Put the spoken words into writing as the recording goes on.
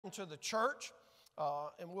into the church.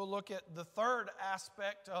 And we'll look at the third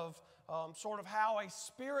aspect of sort of how a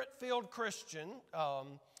Spirit-filled Christian,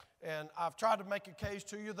 and I've tried to make a case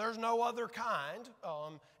to you, there's no other kind.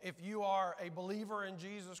 If you are a believer in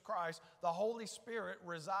Jesus Christ, the Holy Spirit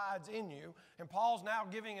resides in you. And Paul's now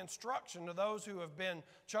giving instruction to those who have been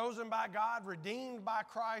chosen by God, redeemed by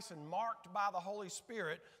Christ, and marked by the Holy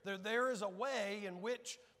Spirit. There is a way in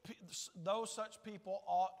which those such people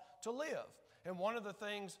ought to live. And one of the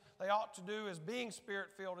things they ought to do as being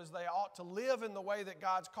Spirit-filled is they ought to live in the way that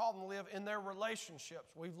God's called them to live in their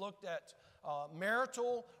relationships. We've looked at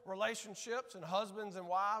marital relationships and husbands and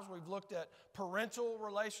wives. We've looked at parental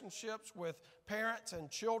relationships with parents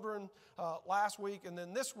and children last week. And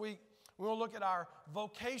then this week, we'll look at our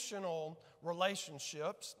vocational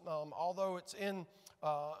relationships. Although it's in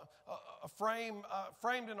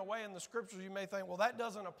framed in a way in the Scriptures, you may think, well, that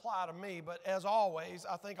doesn't apply to me. But as always,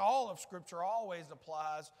 I think all of Scripture always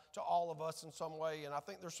applies to all of us in some way. And I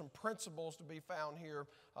think there's some principles to be found here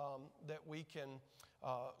that we can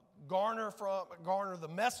garner the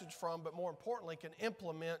message from, but more importantly, can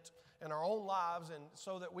implement in our own lives, and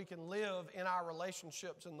so that we can live in our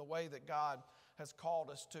relationships in the way that God has called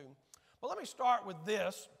us to. But let me start with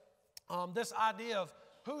this. This idea of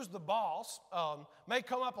who's the boss may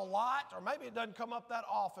come up a lot, or maybe it doesn't come up that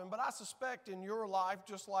often, but I suspect in your life,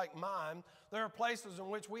 just like mine, there are places in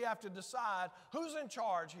which we have to decide who's in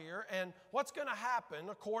charge here and what's going to happen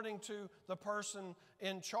according to the person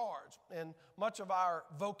in charge. And much of our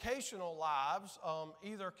vocational lives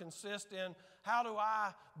either consist in how do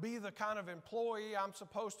I be the kind of employee I'm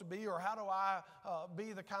supposed to be, or how do I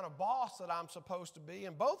be the kind of boss that I'm supposed to be,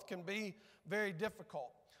 and both can be very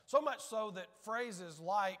difficult. So much so that phrases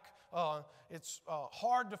like, it's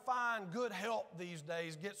hard to find good help these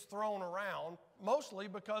days gets thrown around, mostly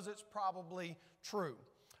because it's probably true.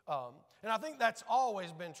 And I think that's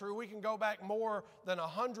always been true. We can go back more than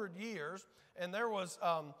 100 years, and there was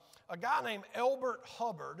a guy named Elbert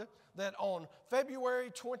Hubbard that on February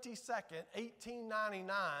 22nd,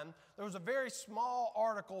 1899, there was a very small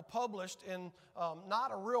article published in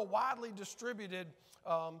not a real widely distributed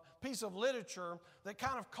piece of literature that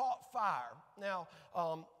kind of caught fire. Now,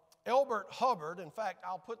 Elbert Hubbard, in fact,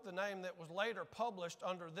 I'll put the name that was later published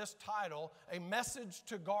under this title, A Message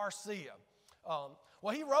to Garcia.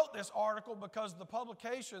 Well, he wrote this article because the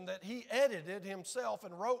publication that he edited himself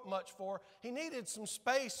and wrote much for, he needed some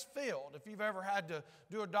space filled. If you've ever had to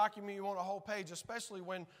do a document you want a whole page, especially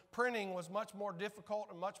when printing was much more difficult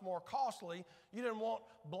and much more costly, you didn't want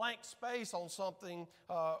blank space on something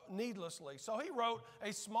needlessly. So he wrote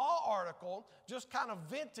a small article just kind of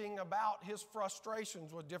venting about his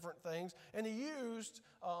frustrations with different things, and he used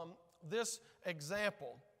this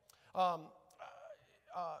example.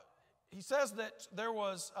 He says that there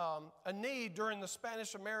was a need during the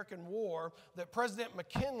Spanish-American War that President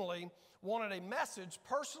McKinley wanted a message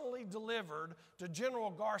personally delivered to General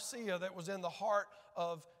Garcia that was in the heart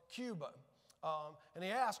of Cuba. And he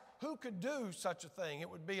asked who could do such a thing. It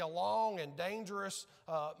would be a long and dangerous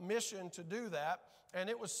mission to do that. And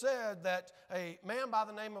it was said that a man by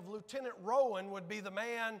the name of Lieutenant Rowan would be the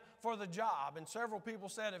man for the job. And several people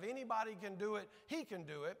said if anybody can do it, he can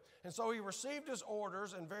do it. And so he received his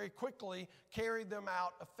orders and very quickly carried them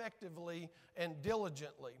out effectively and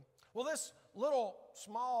diligently. Well, this little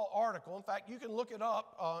small article, in fact, you can look it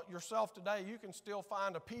up yourself today. You can still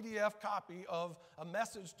find a PDF copy of A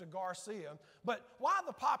Message to Garcia. But why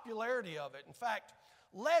the popularity of it? In fact,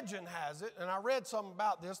 legend has it, and I read something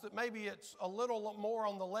about this, that maybe it's a little more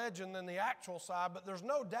on the legend than the actual side, but there's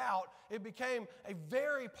no doubt it became a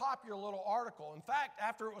very popular little article. In fact,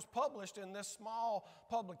 after it was published in this small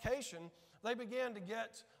publication, they began to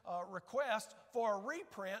get requests for a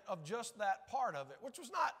reprint of just that part of it, which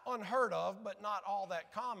was not unheard of, but not all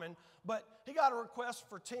that common. But he got a request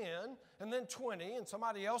for 10, and then 20, and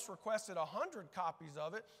somebody else requested 100 copies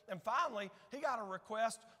of it. And finally, he got a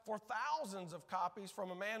request for thousands of copies from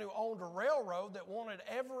a man who owned a railroad that wanted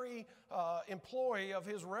every employee of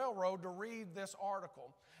his railroad to read this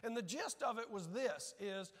article. And the gist of it was this,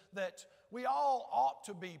 is that we all ought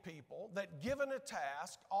to be people that, given a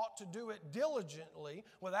task, ought to do it diligently,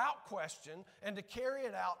 without question, and to carry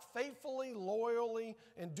it out faithfully, loyally,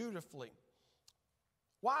 and dutifully.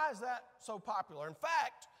 Why is that so popular? In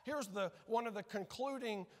fact, here's one of the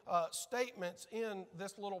concluding statements in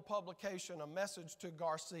this little publication, A Message to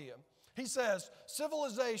Garcia. He says,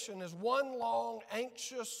 civilization is one long,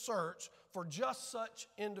 anxious search for just such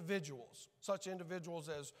individuals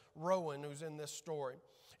as Rowan, who's in this story.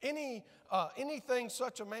 Anything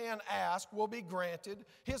such a man asks will be granted.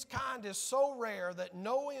 His kind is so rare that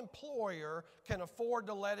no employer can afford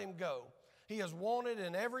to let him go. He is wanted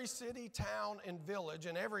in every city, town, and village,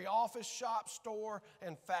 in every office, shop, store,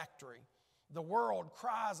 and factory. The world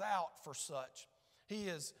cries out for such. He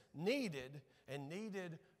is needed and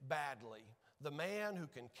needed badly. The man who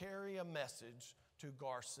can carry a message to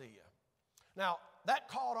Garcia. Now, that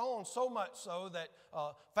caught on so much so that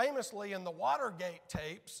famously in the Watergate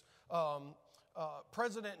tapes,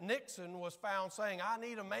 President Nixon was found saying, I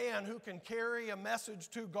need a man who can carry a message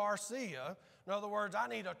to Garcia. In other words, I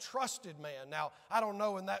need a trusted man. Now, I don't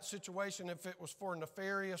know in that situation if it was for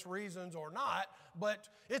nefarious reasons or not, but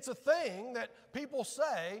it's a thing that people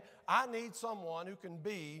say, I need someone who can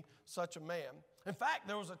be such a man. In fact,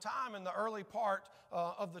 there was a time in the early part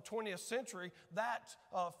of the 20th century that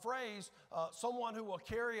phrase, someone who will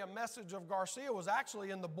carry a message of Garcia, was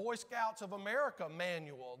actually in the Boy Scouts of America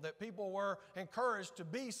manual, that people were encouraged to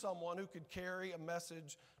be someone who could carry a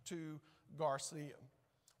message to Garcia.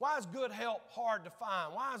 Why is good help hard to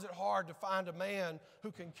find? Why is it hard to find a man who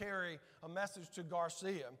can carry a message to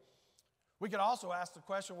Garcia? We could also ask the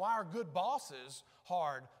question, why are good bosses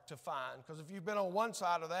hard to find? Because if you've been on one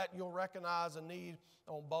side of that, you'll recognize a need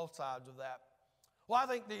on both sides of that. Well, I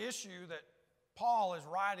think the issue that Paul is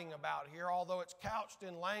writing about here, although it's couched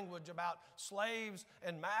in language about slaves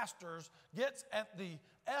and masters, gets at the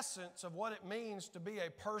essence of what it means to be a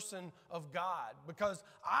person of God. Because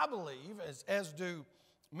I believe, as do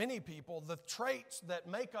many people, the traits that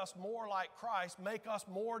make us more like Christ make us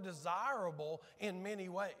more desirable in many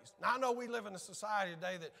ways. Now, I know we live in a society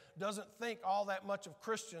today that doesn't think all that much of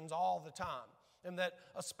Christians all the time, and that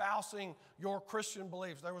espousing your Christian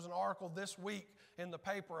beliefs. There was an article this week in the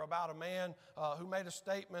paper about a man who made a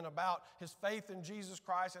statement about his faith in Jesus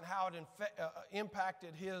Christ and how it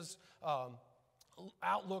impacted his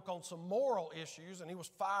outlook on some moral issues, and he was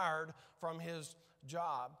fired from his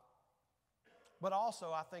job. But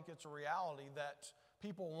also, I think it's a reality that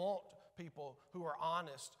people want people who are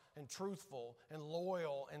honest and truthful and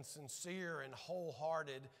loyal and sincere and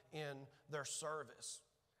wholehearted in their service.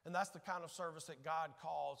 And that's the kind of service that God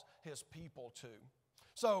calls His people to.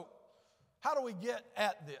 So, how do we get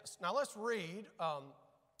at this? Now, let's read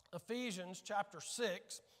Ephesians chapter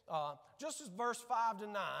 6. Just as verse 5 to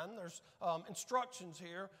 9, there's instructions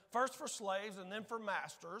here, first for slaves and then for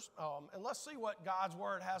masters. And let's see what God's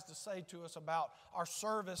Word has to say to us about our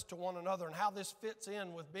service to one another and how this fits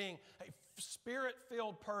in with being a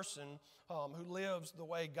Spirit-filled person who lives the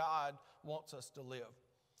way God wants us to live.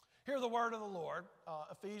 Hear the word of the Lord,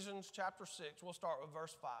 Ephesians chapter 6. We'll start with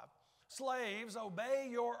verse 5. Slaves, obey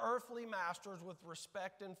your earthly masters with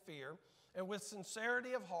respect and fear, and with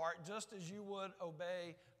sincerity of heart, just as you would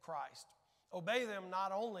obey Christ. Obey them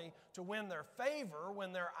not only to win their favor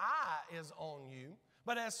when their eye is on you,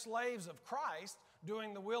 but as slaves of Christ,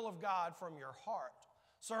 doing the will of God from your heart.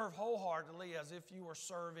 Serve wholeheartedly as if you were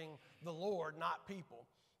serving the Lord, not people,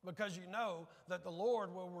 because you know that the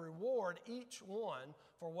Lord will reward each one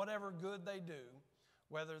for whatever good they do,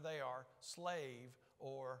 whether they are slave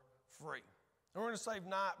or free. And we're going to save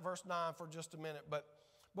verse 9 for just a minute, but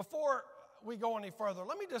before we go any further,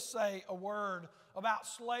 let me just say a word about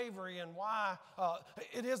slavery and why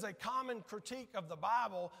it is a common critique of the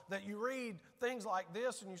Bible that you read things like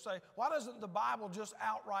this and you say, why doesn't the Bible just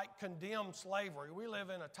outright condemn slavery? We live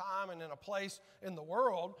in a time and in a place in the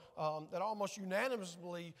world that almost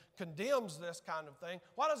unanimously condemns this kind of thing.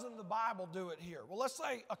 Why doesn't the Bible do it here? Well, let's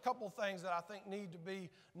say a couple things that I think need to be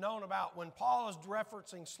known about. When Paul is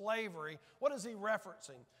referencing slavery, what is he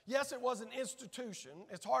referencing? Yes, it was an institution.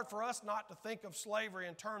 It's hard for us not to think of slavery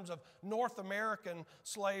in terms of North American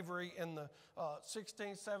slavery in the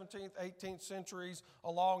 16th, 17th, 18th centuries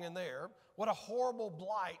along in there. What a horrible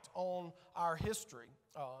blight on our history.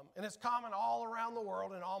 And it's common all around the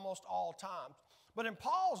world in almost all times. But in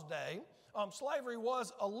Paul's day, slavery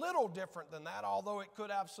was a little different than that, although it could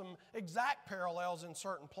have some exact parallels in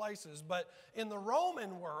certain places. But in the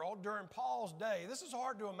Roman world during Paul's day, this is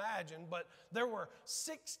hard to imagine, but there were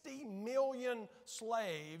 60 million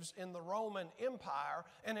slaves in the Roman Empire,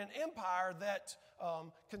 and an empire that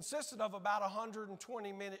consisted of about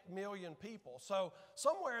 120 million people. So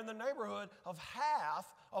somewhere in the neighborhood of half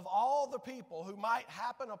of all the people who might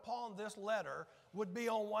happen upon this letter would be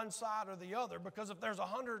on one side or the other, because if there's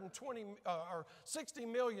 120 or 60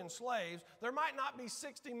 million slaves, there might not be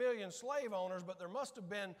 60 million slave owners, but there must have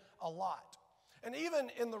been a lot. And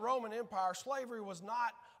even in the Roman Empire, slavery was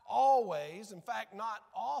not always, in fact, not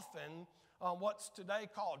often, what's today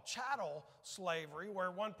called chattel slavery, where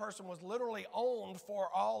one person was literally owned for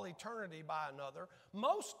all eternity by another.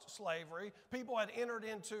 Most slavery people had entered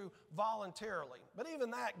into voluntarily. But even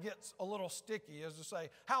that gets a little sticky, as to say,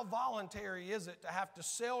 how voluntary is it to have to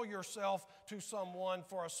sell yourself to someone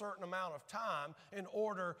for a certain amount of time in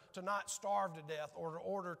order to not starve to death or in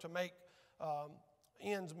order to make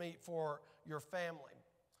ends meet for your family?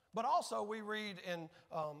 But also we read in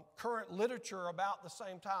current literature about the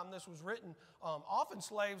same time this was written, often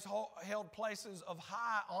slaves held places of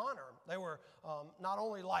high honor. They were not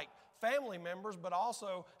only like family members, but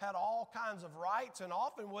also had all kinds of rights and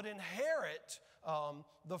often would inherit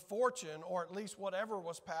the fortune, or at least whatever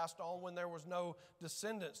was passed on when there was no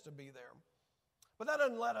descendants to be there. But that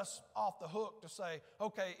doesn't let us off the hook to say,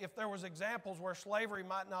 okay, if there was examples where slavery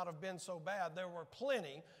might not have been so bad, there were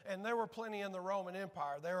plenty, and there were plenty in the Roman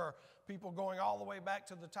Empire. There are people going all the way back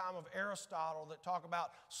to the time of Aristotle that talk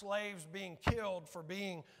about slaves being killed for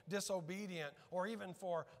being disobedient, or even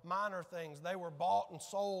for minor things. They were bought and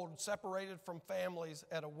sold, separated from families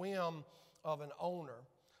at a whim of an owner.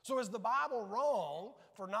 So is the Bible wrong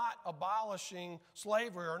for not abolishing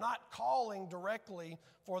slavery or not calling directly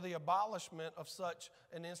for the abolishment of such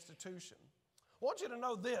an institution? I want you to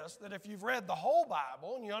know this, that if you've read the whole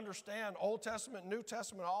Bible and you understand Old Testament, New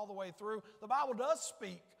Testament all the way through, the Bible does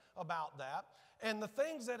speak about that. And the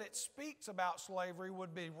things that it speaks about slavery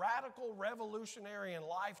would be radical, revolutionary, and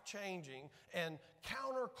life-changing and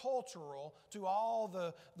countercultural to all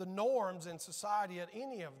the norms in society at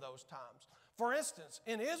any of those times. For instance,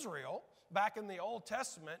 in Israel, back in the Old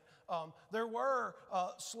Testament, there were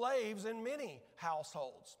slaves in many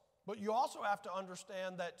households. But you also have to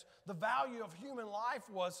understand that the value of human life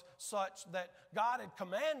was such that God had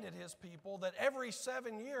commanded his people that every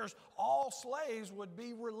 7 years all slaves would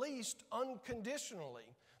be released unconditionally.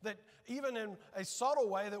 That even in a subtle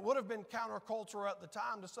way that would have been countercultural at the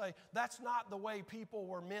time to say that's not the way people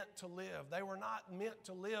were meant to live. They were not meant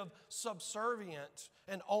to live subservient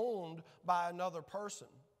and owned by another person.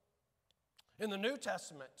 In the New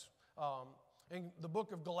Testament, in the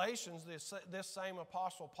book of Galatians, this same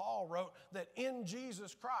Apostle Paul wrote that in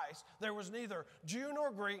Jesus Christ there was neither Jew nor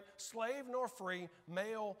Greek, slave nor free,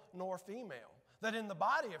 male nor female. That in the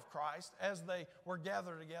body of Christ, as they were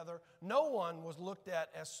gathered together, no one was looked at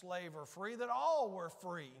as slave or free, that all were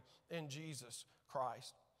free in Jesus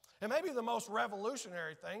Christ. And maybe the most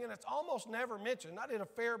revolutionary thing, and it's almost never mentioned, I did a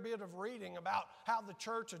fair bit of reading about how the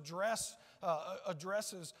church addresses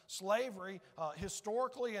slavery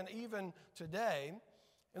historically and even today.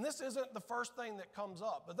 And this isn't the first thing that comes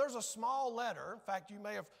up, but there's a small letter. In fact, you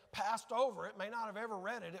may have passed over it, may not have ever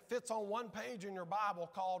read it. It fits on one page in your Bible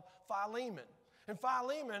called Philemon. And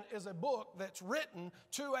Philemon is a book that's written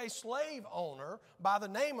to a slave owner by the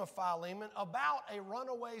name of Philemon about a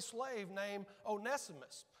runaway slave named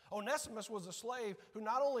Onesimus. Onesimus was a slave who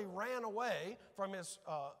not only ran away from his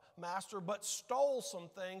master, but stole some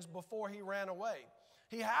things before he ran away.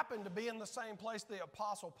 He happened to be in the same place the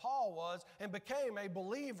Apostle Paul was and became a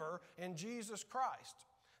believer in Jesus Christ.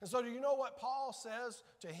 And so do you know what Paul says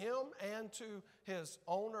to him and to his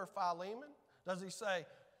owner Philemon? Does he say,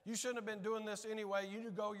 you shouldn't have been doing this anyway, you need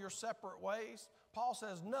to go your separate ways? Paul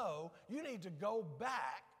says, no, you need to go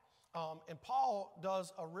back. And Paul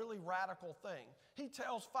does a really radical thing. He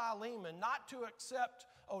tells Philemon not to accept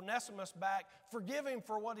Onesimus back, forgive him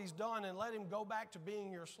for what he's done, and let him go back to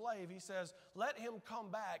being your slave. He says, let him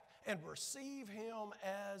come back and receive him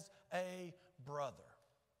as a brother.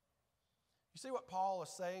 You see what Paul is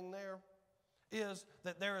saying there? Is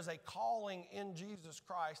that there is a calling in Jesus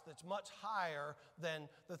Christ that's much higher than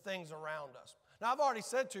the things around us. Now, I've already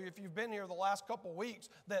said to you, if you've been here the last couple weeks,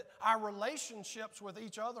 that our relationships with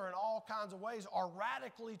each other in all kinds of ways are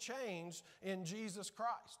radically changed in Jesus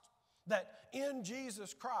Christ. That in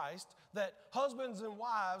Jesus Christ, that husbands and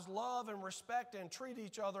wives love and respect and treat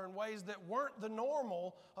each other in ways that weren't the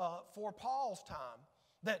normal for Paul's time.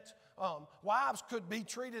 That wives could be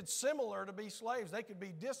treated similar to be slaves. They could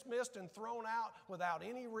be dismissed and thrown out without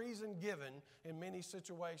any reason given in many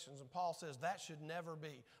situations. And Paul says that should never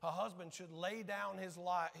be. A husband should lay down his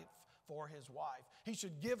life for his wife. He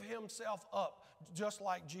should give himself up just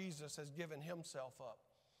like Jesus has given himself up.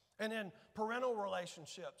 And in parental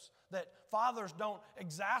relationships, that fathers don't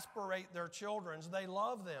exasperate their children, they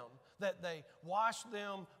love them, that they wash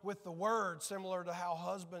them with the word, similar to how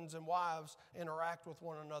husbands and wives interact with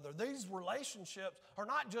one another. These relationships are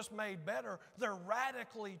not just made better, they're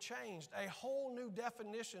radically changed, a whole new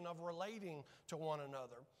definition of relating to one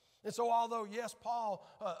another. And so although, yes, Paul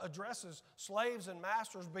addresses slaves and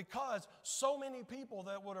masters, because so many people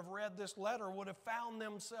that would have read this letter would have found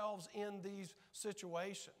themselves in these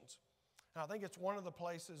situations. And I think it's one of the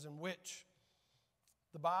places in which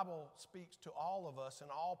the Bible speaks to all of us in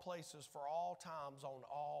all places for all times on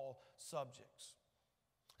all subjects.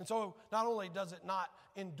 And so not only does it not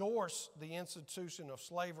endorse the institution of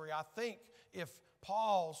slavery, I think if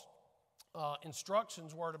Paul's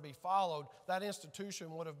instructions were to be followed, that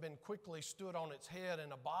institution would have been quickly stood on its head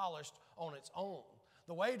and abolished on its own.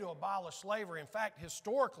 The way to abolish slavery, in fact,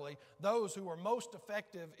 historically, those who were most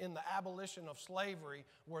effective in the abolition of slavery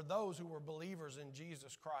were those who were believers in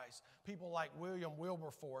Jesus Christ. People like William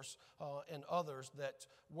Wilberforce and others that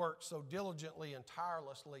worked so diligently and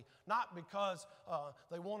tirelessly, not because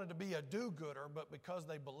they wanted to be a do-gooder, but because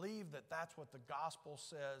they believed that that's what the gospel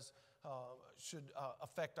says should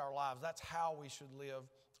affect our lives. That's how we should live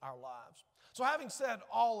our lives. So having said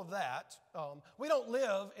all of that, we don't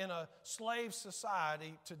live in a slave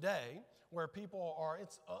society today where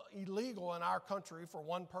it's illegal in our country for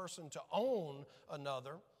one person to own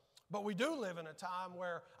another. But we do live in a time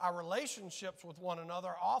where our relationships with one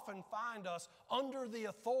another often find us under the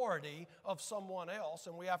authority of someone else.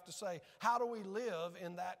 And we have to say, how do we live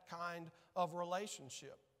in that kind of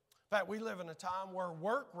relationship? In fact, we live in a time where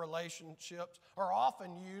work relationships are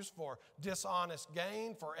often used for dishonest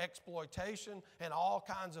gain, for exploitation, and all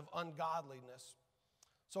kinds of ungodliness.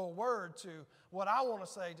 So a word to what I want to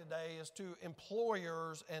say today is to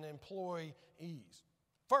employers and employees.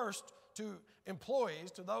 First, to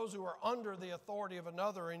employees, to those who are under the authority of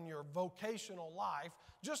another in your vocational life,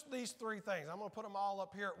 just these three things, I'm going to put them all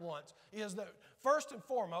up here at once, is that first and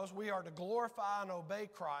foremost, we are to glorify and obey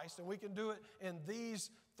Christ, and we can do it in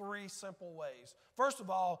these three simple ways. First of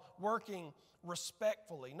all, working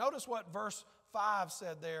respectfully. Notice what verse 5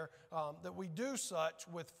 said there, that we do such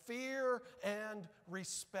with fear and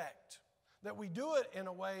respect. That we do it in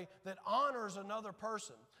a way that honors another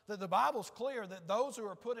person. That the Bible's clear that those who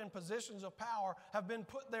are put in positions of power have been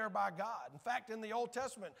put there by God. In fact, in the Old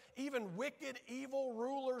Testament, even wicked, evil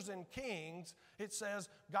rulers and kings, it says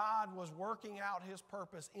God was working out His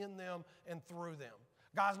purpose in them and through them.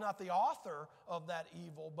 God's not the author of that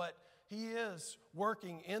evil, but He is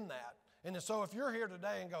working in that. And so if you're here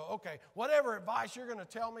today and go, okay, whatever advice you're going to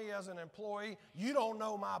tell me as an employee, you don't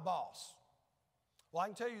know my boss. Well, I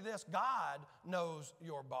can tell you this, God knows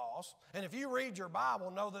your boss. And if you read your Bible,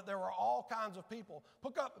 know that there were all kinds of people.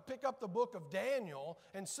 Pick up the book of Daniel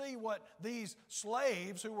and see what these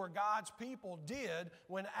slaves who were God's people did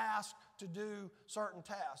when asked to do certain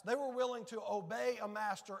tasks. They were willing to obey a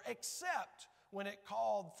master except when it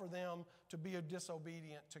called for them to be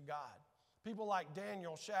disobedient to God. People like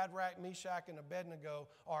Daniel, Shadrach, Meshach, and Abednego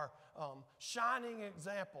are shining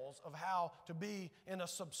examples of how to be in a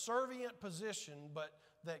subservient position, but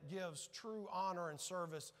that gives true honor and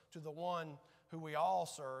service to the one who we all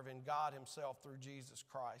serve in God Himself through Jesus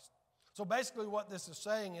Christ. So basically what this is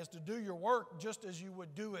saying is to do your work just as you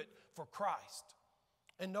would do it for Christ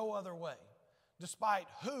and no other way. Despite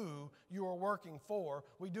who you are working for,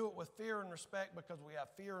 we do it with fear and respect because we have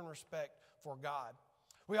fear and respect for God.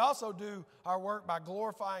 We also do our work by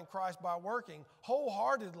glorifying Christ by working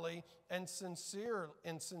wholeheartedly and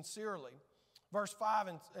sincerely. Verse 5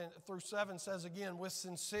 through 7 says again, with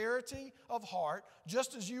sincerity of heart,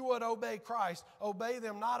 just as you would obey Christ, obey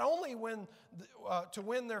them not only to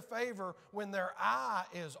win their favor when their eye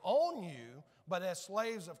is on you, but as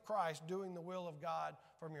slaves of Christ, doing the will of God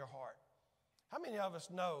from your heart. How many of us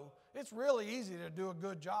know it's really easy to do a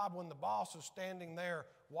good job when the boss is standing there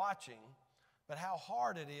watching, but how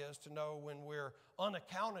hard it is to know when we're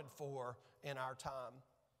unaccounted for in our time.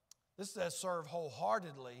 This says serve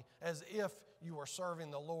wholeheartedly as if you are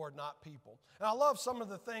serving the Lord, not people. And I love some of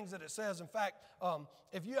the things that it says. In fact,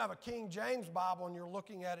 if you have a King James Bible and you're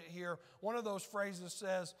looking at it here, one of those phrases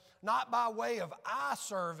says, not by way of eye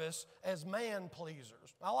service as man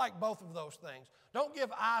pleasers. I like both of those things. Don't give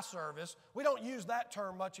eye service. We don't use that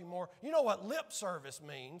term much anymore. You know what lip service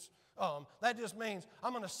means. That just means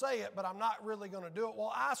I'm going to say it, but I'm not really going to do it.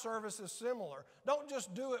 Well, eye service is similar. Don't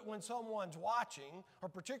just do it when someone's watching, or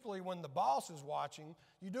particularly when the boss is watching.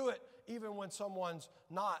 You do it even when someone's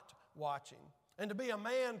not watching. And to be a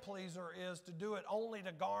man pleaser is to do it only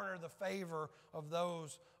to garner the favor of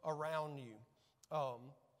those around you.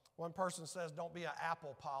 One person says, don't be an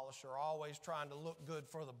apple polisher, always trying to look good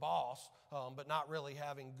for the boss, but not really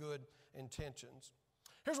having good intentions.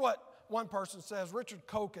 Here's what one person says. Richard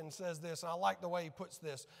Koken says this, and I like the way he puts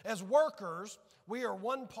this. As workers, we are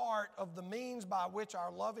one part of the means by which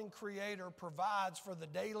our loving Creator provides for the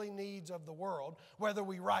daily needs of the world, whether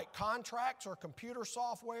we write contracts or computer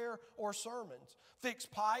software or sermons, fix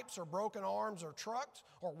pipes or broken arms or trucks,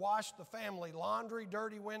 or wash the family laundry,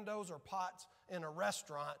 dirty windows, or pots in a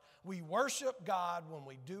restaurant. We worship God when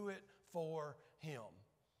we do it for Him.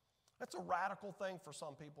 That's a radical thing for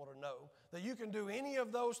some people to know, that you can do any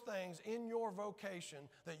of those things in your vocation,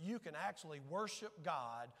 that you can actually worship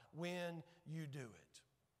God when you do it.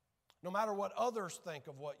 No matter what others think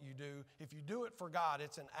of what you do, if you do it for God,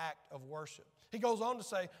 it's an act of worship. He goes on to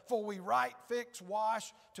say, for we write, fix,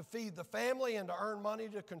 wash, to feed the family and to earn money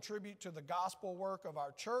to contribute to the gospel work of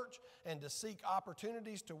our church and to seek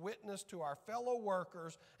opportunities to witness to our fellow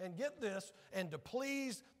workers and get this, and to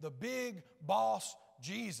please the big boss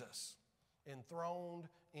Jesus enthroned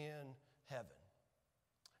in heaven.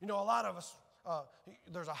 You know, a lot of us,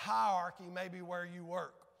 there's a hierarchy maybe where you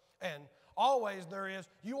work, and always there is,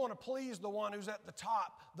 you want to please the one who's at the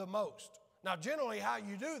top the most. Now, generally how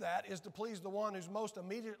you do that is to please the one who's most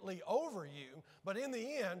immediately over you, but in the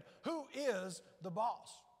end, who is the boss?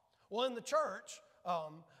 Well, in the church,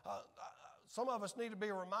 some of us need to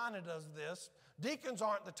be reminded of this. Deacons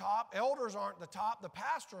aren't the top, elders aren't the top, the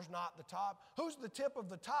pastor's not the top. Who's the tip of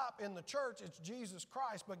the top in the church? It's Jesus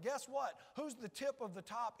Christ. But guess what? Who's the tip of the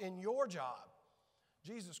top in your job?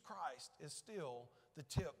 Jesus Christ is still the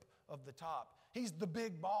tip of the top. He's the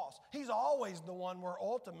big boss. He's always the one we're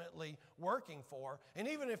ultimately working for. And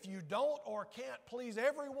even if you don't or can't please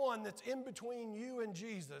everyone that's in between you and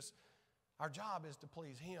Jesus, our job is to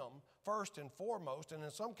please Him first and foremost, and in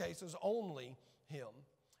some cases only Him.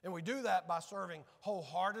 And we do that by serving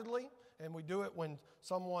wholeheartedly, and we do it when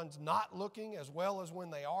someone's not looking as well as when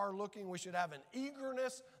they are looking. We should have an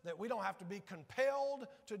eagerness that we don't have to be compelled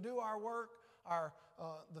to do our work.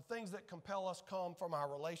 The things that compel us come from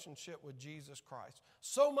our relationship with Jesus Christ.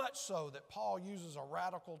 So much so that Paul uses a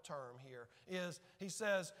radical term here. He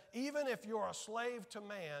says, even if you're a slave to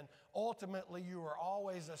man, ultimately you are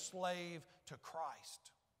always a slave to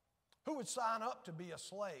Christ. Who would sign up to be a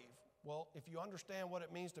slave? Well, if you understand what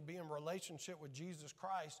it means to be in relationship with Jesus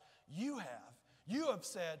Christ, you have. You have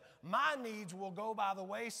said, my needs will go by the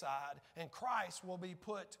wayside and Christ will be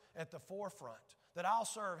put at the forefront. That I'll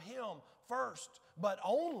serve Him first, but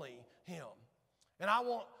only Him. And I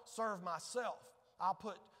won't serve myself. I'll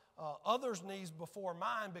put others' needs before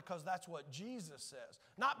mine because that's what Jesus says.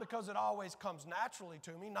 Not because it always comes naturally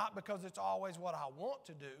to me, not because it's always what I want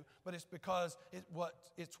to do, but it's because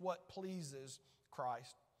it's what pleases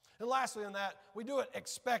Christ. And lastly in that, we do it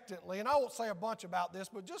expectantly. And I won't say a bunch about this,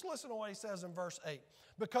 but just listen to what he says in verse 8.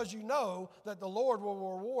 Because you know that the Lord will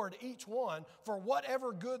reward each one for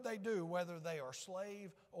whatever good they do, whether they are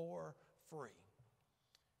slave or free.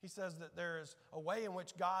 He says that there is a way in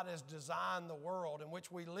which God has designed the world, in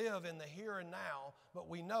which we live in the here and now, but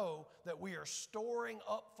we know that we are storing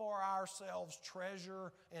up for ourselves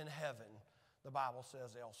treasure in heaven, the Bible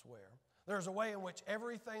says elsewhere. There's a way in which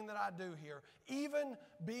everything that I do here, even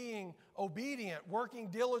being obedient, working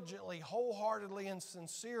diligently, wholeheartedly, and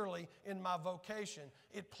sincerely in my vocation,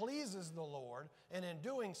 it pleases the Lord, and in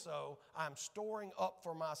doing so, I'm storing up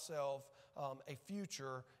for myself a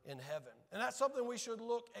future in heaven. And that's something we should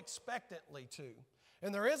look expectantly to.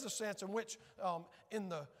 And there is a sense in which, in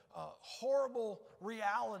the horrible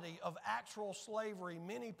reality of actual slavery,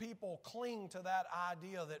 many people cling to that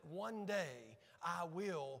idea that one day I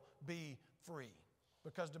will be free.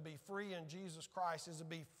 Because to be free in Jesus Christ is to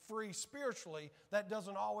be free spiritually. That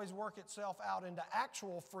doesn't always work itself out into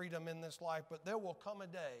actual freedom in this life, but there will come a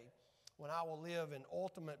day when I will live in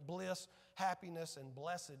ultimate bliss, happiness, and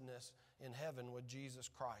blessedness in heaven with Jesus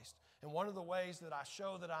Christ. And one of the ways that I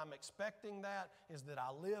show that I'm expecting that is that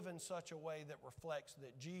I live in such a way that reflects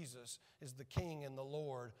that Jesus is the King and the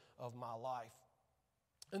Lord of my life.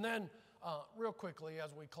 And then, real quickly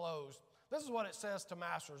as we close, this is what it says to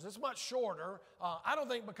masters. It's much shorter. I don't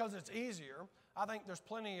think because it's easier. I think there's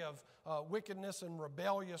plenty of wickedness and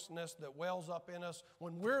rebelliousness that wells up in us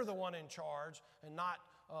when we're the one in charge and not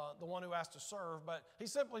the one who has to serve. But he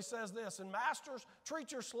simply says this, and masters,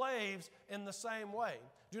 treat your slaves in the same way.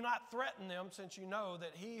 Do not threaten them, since you know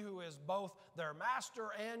that he who is both their master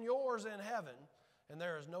and yours in heaven, and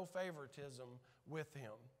there is no favoritism with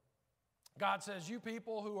him. God says, you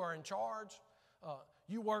people who are in charge,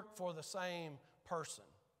 you work for the same person.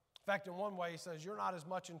 In fact, in one way, he says, you're not as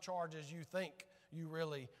much in charge as you think you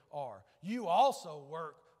really are. You also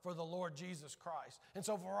work for the Lord Jesus Christ. And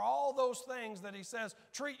so for all those things that he says,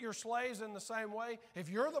 treat your slaves in the same way. If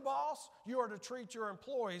you're the boss, you are to treat your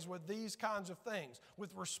employees with these kinds of things, with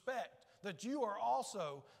respect, that you are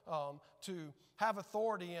also to have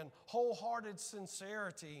authority and wholehearted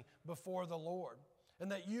sincerity before the Lord.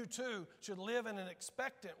 And that you too should live in an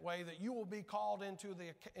expectant way, that you will be called into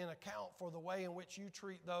an account for the way in which you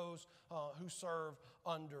treat those who serve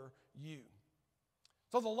under you.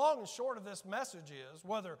 So the long and short of this message is,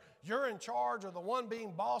 whether you're in charge or the one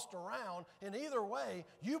being bossed around, in either way,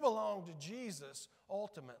 you belong to Jesus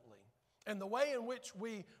ultimately. And the way in which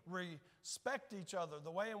we respect each other,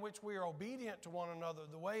 the way in which we are obedient to one another,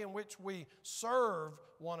 the way in which we serve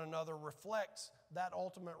one another reflects that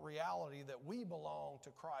ultimate reality that we belong to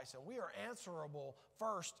Christ. And we are answerable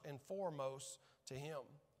first and foremost to Him.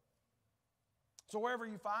 So wherever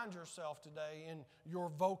you find yourself today in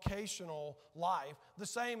your vocational life, the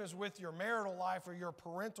same as with your marital life or your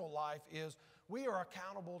parental life, is we are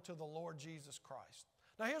accountable to the Lord Jesus Christ.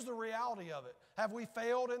 Now here's the reality of it. Have we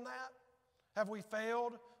failed in that? Have we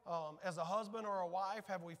failed as a husband or a wife?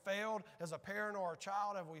 Have we failed as a parent or a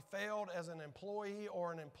child? Have we failed as an employee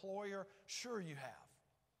or an employer? Sure you have.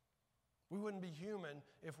 We wouldn't be human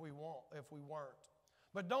if we weren't.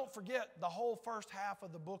 But don't forget, the whole first half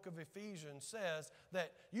of the book of Ephesians says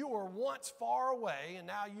that you were once far away and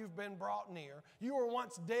now you've been brought near. You were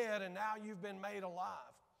once dead and now you've been made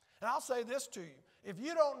alive. And I'll say this to you. If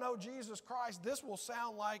you don't know Jesus Christ, this will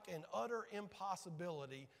sound like an utter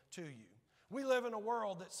impossibility to you. We live in a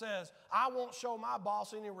world that says, I won't show my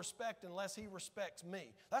boss any respect unless he respects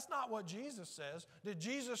me. That's not what Jesus says. Did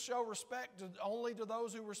Jesus show respect only to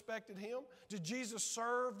those who respected Him? Did Jesus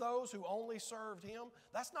serve those who only served Him?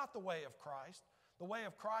 That's not the way of Christ. The way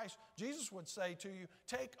of Christ, Jesus would say to you,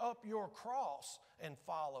 take up your cross and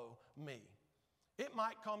follow me. It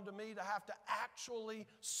might come to me to have to actually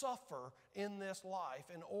suffer in this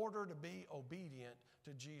life in order to be obedient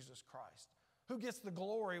to Jesus Christ. Who gets the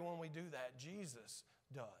glory when we do that? Jesus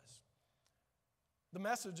does. The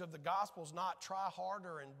message of the gospel is not try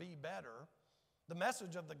harder and be better. The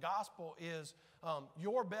message of the gospel is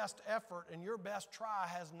your best effort and your best try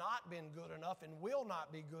has not been good enough and will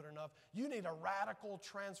not be good enough. You need a radical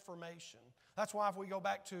transformation. That's why if we go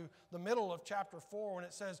back to the middle of chapter 4 when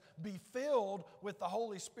it says be filled with the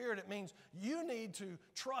Holy Spirit, it means you need to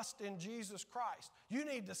trust in Jesus Christ. You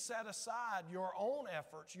need to set aside your own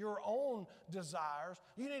efforts, your own desires.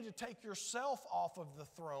 You need to take yourself off of the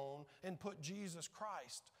throne and put Jesus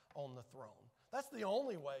Christ on the throne. That's the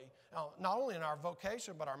only way, not only in our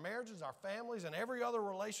vocation, but our marriages, our families, and every other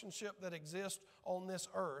relationship that exists on this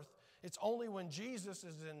earth. It's only when Jesus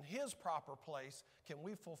is in His proper place can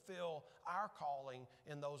we fulfill our calling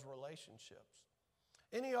in those relationships.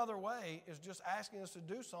 Any other way is just asking us to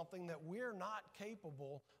do something that we're not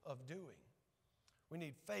capable of doing. We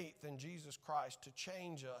need faith in Jesus Christ to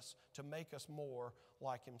change us, to make us more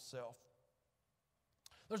like Himself.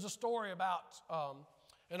 There's a story about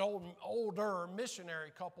an older missionary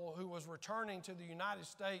couple who was returning to the United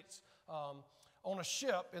States on a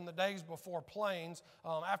ship in the days before planes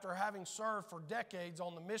after having served for decades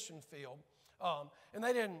on the mission field. And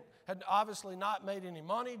they had obviously not made any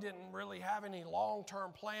money, didn't really have any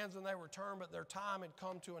long-term plans when they returned, but their time had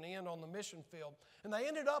come to an end on the mission field. And they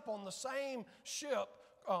ended up on the same ship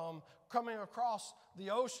coming across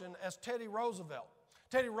the ocean as Teddy Roosevelt.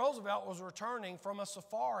 Teddy Roosevelt was returning from a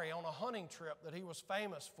safari on a hunting trip that he was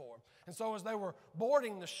famous for. And so as they were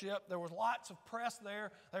boarding the ship, there was lots of press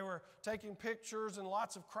there. They were taking pictures and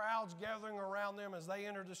lots of crowds gathering around them as they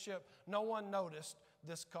entered the ship. No one noticed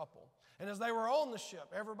this couple. And as they were on the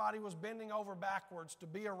ship, everybody was bending over backwards to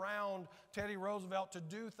be around Teddy Roosevelt, to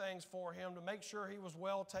do things for him, to make sure he was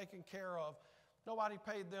well taken care of. Nobody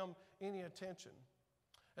paid them any attention.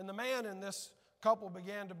 And the man in this couple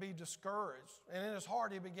began to be discouraged. And in his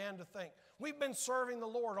heart, he began to think, we've been serving the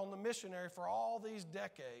Lord on the missionary for all these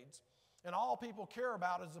decades, and all people care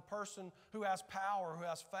about is the person who has power, who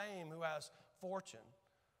has fame, who has fortune.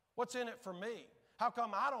 What's in it for me? How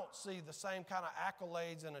come I don't see the same kind of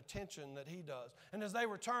accolades and attention that he does? And as they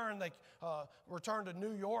returned to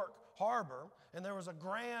New York Harbor, and there was a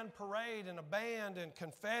grand parade and a band and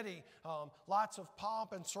confetti, lots of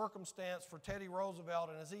pomp and circumstance for Teddy Roosevelt.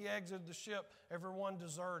 And as he exited the ship, everyone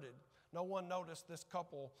deserted. No one noticed this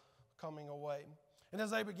couple coming away. And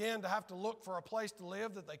as they began to have to look for a place to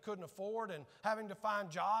live that they couldn't afford, and having to find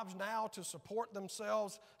jobs now to support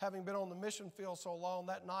themselves, having been on the mission field so long,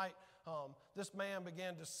 that night this man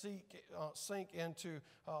began to sink into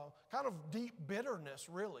kind of deep bitterness,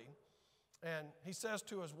 really. And he says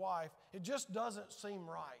to his wife, it just doesn't seem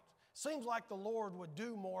right. Seems like the Lord would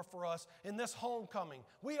do more for us in this homecoming.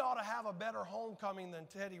 We ought to have a better homecoming than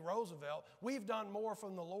Teddy Roosevelt. We've done more for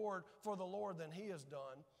the Lord than he has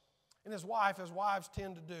done. And his wife, as wives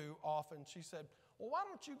tend to do often, she said, well, why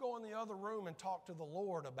don't you go in the other room and talk to the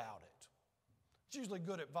Lord about it? It's usually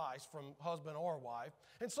good advice from husband or wife.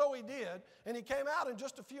 And so he did. And he came out, and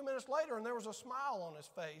just a few minutes later, and there was a smile on his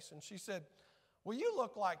face. And she said, well, you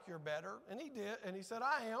look like you're better. And he did. And he said,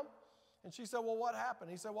 I am. And she said, well, what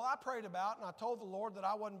happened? He said, well, I prayed about it, and I told the Lord that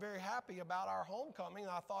I wasn't very happy about our homecoming,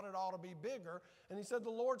 and I thought it ought to be bigger. And he said,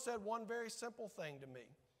 the Lord said one very simple thing to me.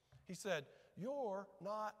 He said, you're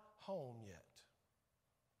not home yet.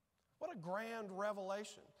 What a grand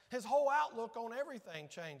revelation. His whole outlook on everything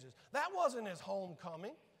changes. That wasn't his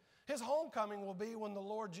homecoming. His homecoming will be when the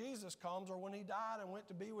Lord Jesus comes, or when he died and went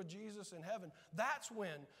to be with Jesus in heaven. That's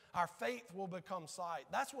when our faith will become sight.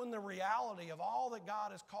 That's when the reality of all that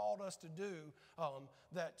God has called us to do,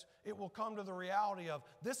 that it will come to the reality of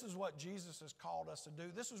this is what Jesus has called us to do.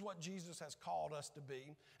 This is what Jesus has called us to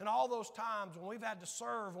be. And all those times when we've had to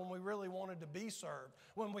serve when we really wanted to be served,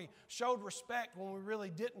 when we showed respect when we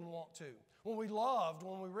really didn't want to, when we loved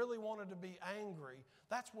when we really wanted to be angry,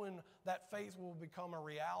 that's when that faith will become a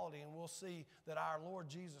reality, and we'll see that our Lord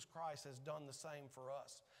Jesus Christ has done the same for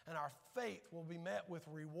us. And our faith will be met with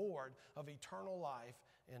reward of eternal life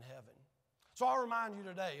in heaven. So I'll remind you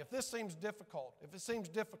today, if this seems difficult, if it seems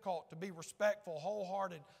difficult to be respectful,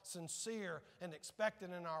 wholehearted, sincere, and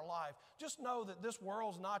expectant in our life, just know that this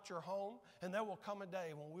world's not your home, and there will come a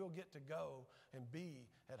day when we'll get to go and be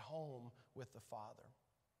at home with the Father.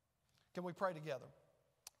 Can we pray together?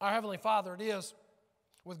 Our Heavenly Father, it is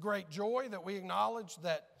with great joy that we acknowledge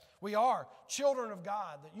that we are children of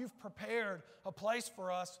God, that you've prepared a place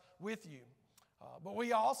for us with you. But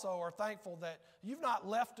we also are thankful that you've not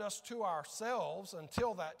left us to ourselves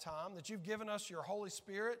until that time, that you've given us your Holy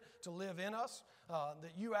Spirit to live in us,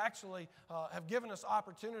 that you actually have given us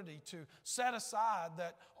opportunity to set aside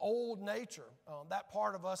that old nature, that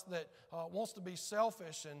part of us that wants to be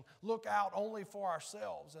selfish and look out only for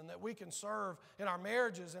ourselves, and that we can serve in our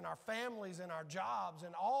marriages, in our families, in our jobs,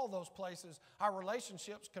 in all those places. Our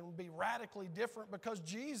relationships can be radically different because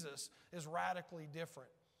Jesus is radically different.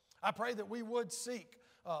 I pray that we would seek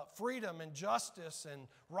freedom and justice and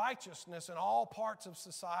righteousness in all parts of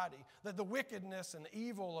society, that the wickedness and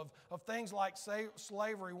evil of things like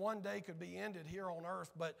slavery one day could be ended here on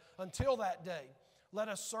earth. But until that day, let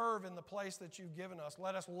us serve in the place that you've given us.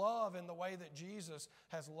 Let us love in the way that Jesus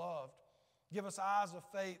has loved. Give us eyes of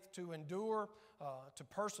faith to endure, to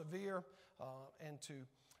persevere, and to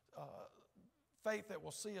faith that will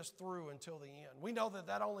see us through until the end. We know that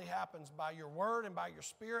that only happens by your word and by your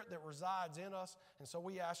Spirit that resides in us. And so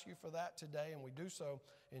we ask you for that today, and we do so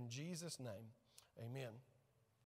in Jesus' name. Amen.